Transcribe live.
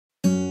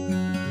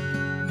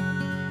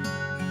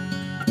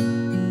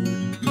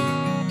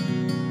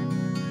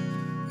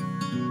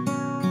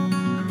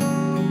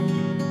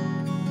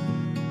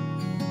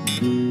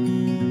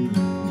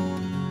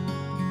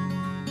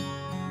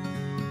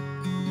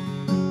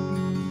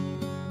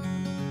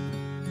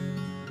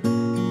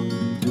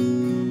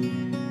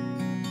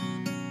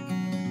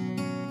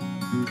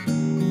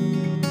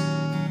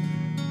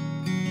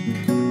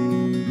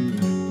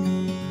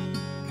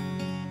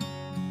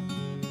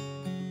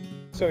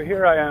So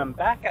here I am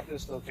back at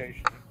this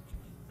location.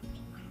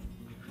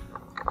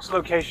 This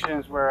location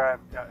is where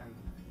I've gotten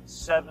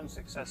 7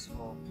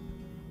 successful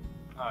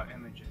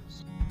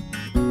images.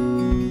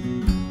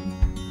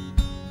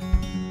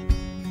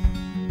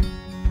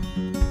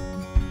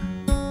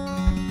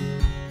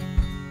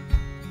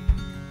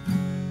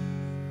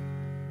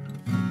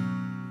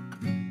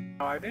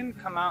 Now, I didn't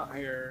come out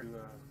here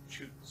to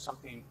shoot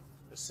something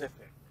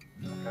specific,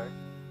 okay?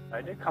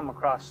 I did come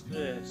across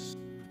this.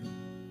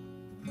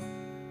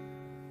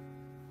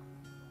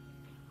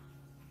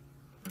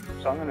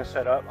 So I'm gonna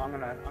set up. I'm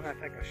gonna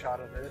take a shot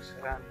of this,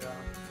 and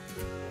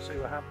we'll see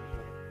what happens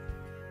with it.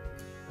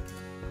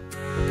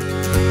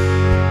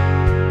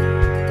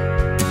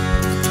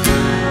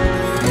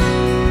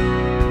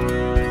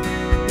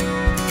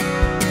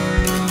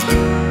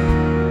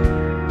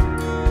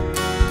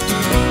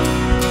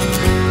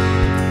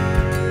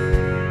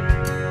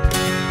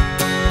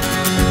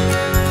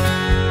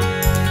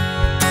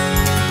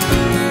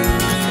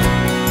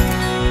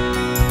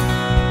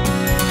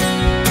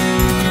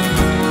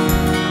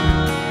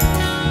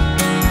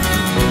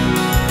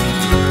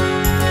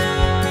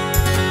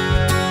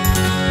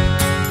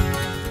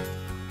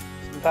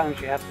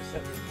 Sometimes you have to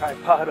set the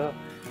tripod up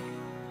in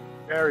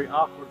very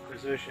awkward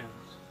positions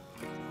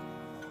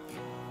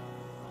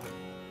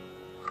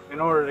in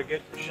order to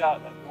get the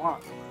shot that you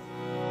want.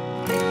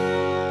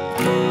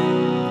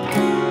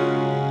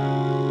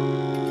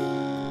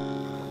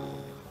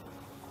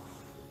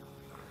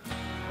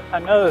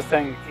 Another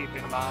thing to keep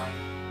in mind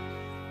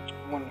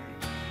when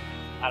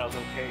you're at a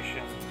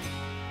location,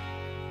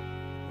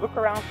 look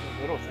around for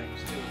the little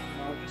things too. You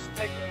know, just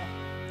take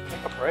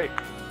a break,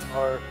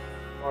 or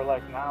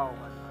like now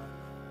when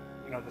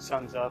you know the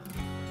sun's up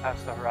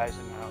past the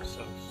horizon now,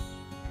 so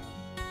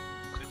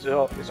it's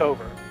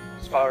over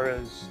as far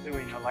as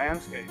doing a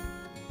landscape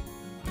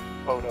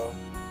photo.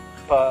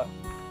 But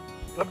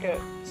look at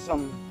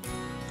some,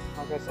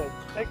 like I said,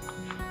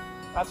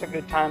 that's a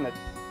good time to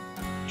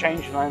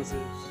change lenses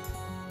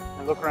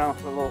and look around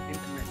for a little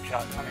intimate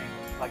shot. I mean,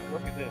 like,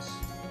 look at this.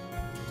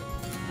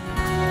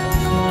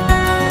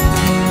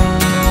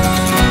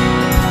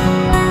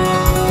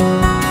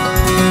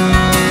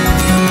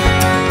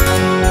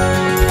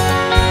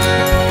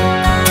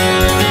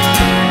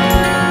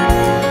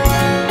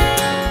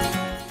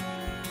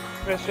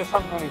 It's just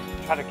something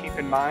to try to keep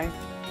in mind,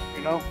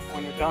 you know,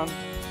 when you're done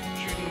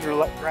shooting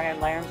your grand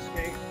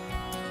landscape.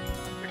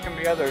 There can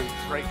be other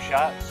great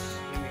shots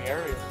in the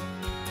area.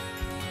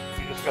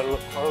 You just gotta look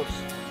close,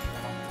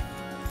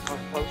 look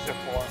closer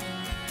for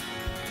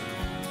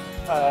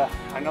them.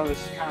 I know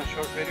this is kind of a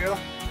short video,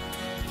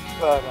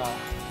 but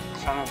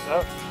sun's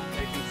up,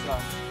 taking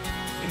some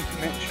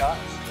intimate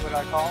shots, what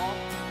I call them.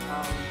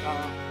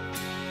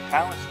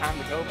 Now it's time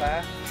to go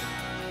back,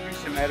 do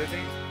some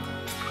editing.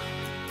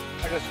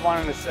 I just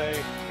wanted to say,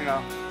 you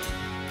know,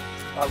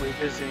 about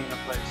revisiting a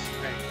place,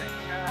 you may think,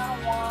 I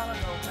don't want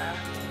to go back.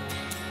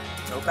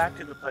 Go back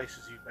to the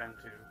places you've been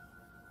to.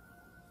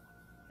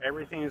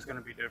 Everything is going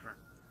to be different.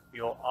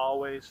 You'll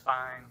always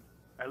find,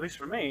 at least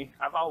for me,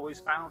 I've always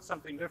found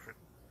something different.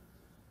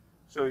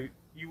 So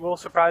you will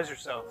surprise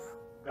yourself.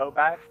 Go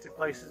back to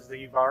places that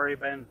you've already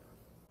been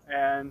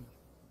and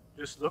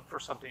just look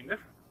for something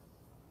different,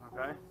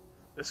 okay?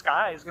 The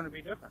sky is going to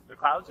be different. The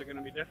clouds are going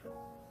to be different.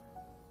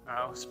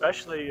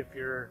 Especially if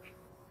you're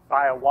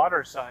by a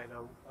waterside,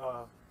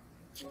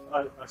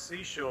 a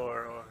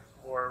seashore,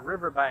 or a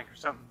riverbank or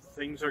something,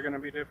 things are going to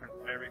be different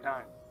every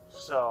time.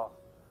 So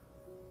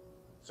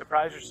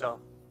surprise yourself,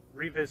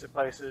 revisit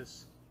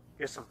places,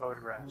 get some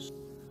photographs.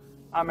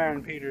 I'm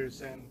Aaron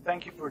Peters, and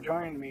thank you for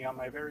joining me on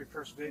my very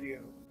first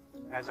video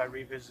as I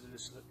revisit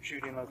this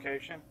shooting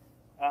location.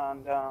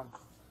 And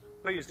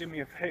please do me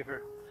a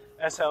favor,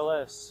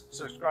 SLS,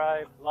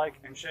 subscribe, like,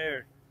 and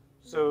share.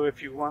 So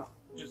if you want,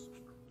 just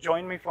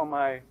join me for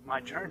my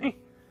journey,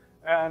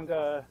 and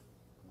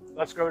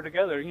let's grow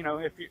together. You know,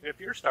 if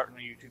you're starting a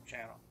YouTube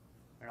channel,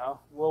 you know,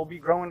 we'll be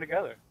growing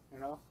together. You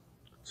know,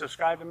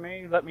 subscribe to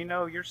me. Let me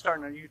know you're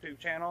starting a YouTube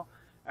channel,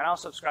 and I'll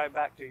subscribe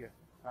back to you.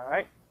 All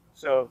right.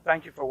 So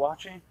thank you for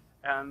watching,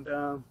 and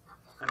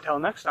until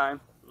next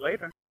time,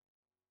 later.